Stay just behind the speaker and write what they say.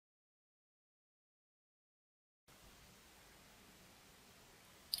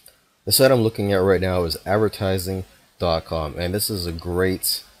The site I'm looking at right now is advertising.com, and this is a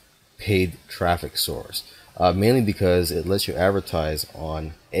great paid traffic source, mainly because it lets you advertise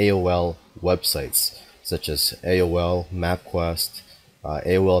on AOL websites such as AOL, MapQuest,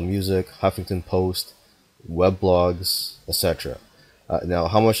 AOL Music, Huffington Post, web blogs, etc. Now,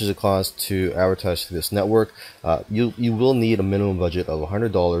 how much does it cost to advertise through this network? You will need a minimum budget of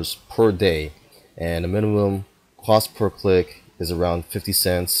 $100 per day, and the minimum cost per click is around 50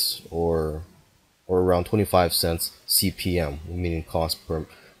 cents or around 25 cents CPM, meaning cost per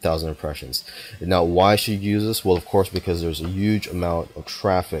thousand impressions. Now, why should you use this? Well, of course, because there's a huge amount of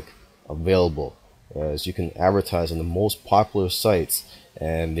traffic available, as you can advertise on the most popular sites,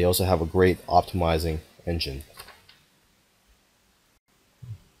 and they also have a great optimizing engine.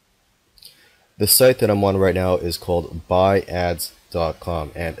 The site that I'm on right now is called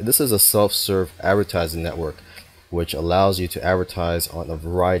buyads.com, and this is a self-serve advertising network which allows you to advertise on a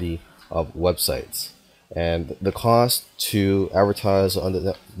variety of websites. And the cost to advertise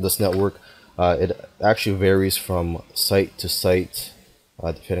on this network, it actually varies from site to site,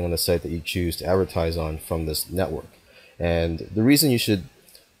 depending on the site that you choose to advertise on from this network. And the reason you should,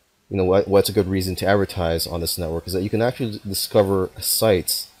 what's a good reason to advertise on this network is that you can actually discover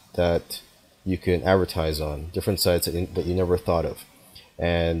sites that you can advertise on, different sites that you never thought of.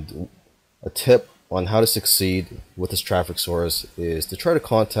 And a tip on how to succeed with this traffic source is to try to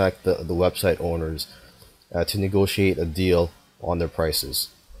contact the website owners to negotiate a deal on their prices.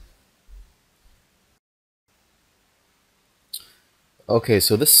 Okay,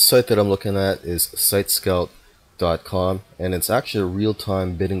 so this site that I'm looking at is sitescout.com, and it's actually a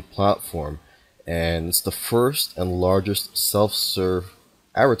real-time bidding platform, and it's the first and largest self-serve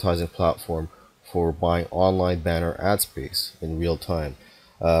advertising platform for buying online banner ad space in real time.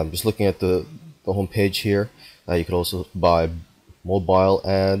 Just looking at the home page here, you can also buy mobile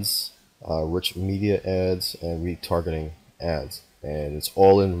ads, rich media ads, and retargeting ads, and it's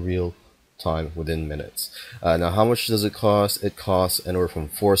all in real time within minutes. Now, how much does it cost? It costs anywhere from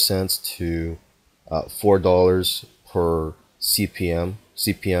 4 cents to $4 per CPM.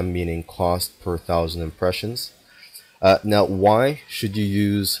 CPM meaning cost per thousand impressions. Now, why should you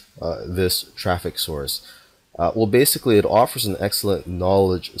use this traffic source? Well, basically, it offers an excellent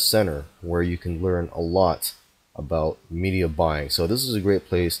knowledge center where you can learn a lot about media buying. So this is a great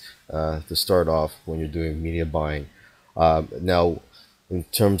place to start off when you're doing media buying. Now, in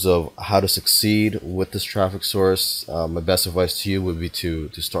terms of how to succeed with this traffic source, my best advice to you would be to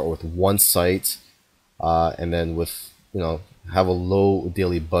start with one site, and then have a low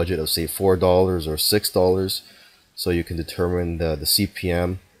daily budget of say $4 or $6, so you can determine the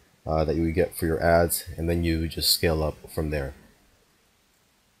CPM that you would get for your ads, and then you just scale up from there.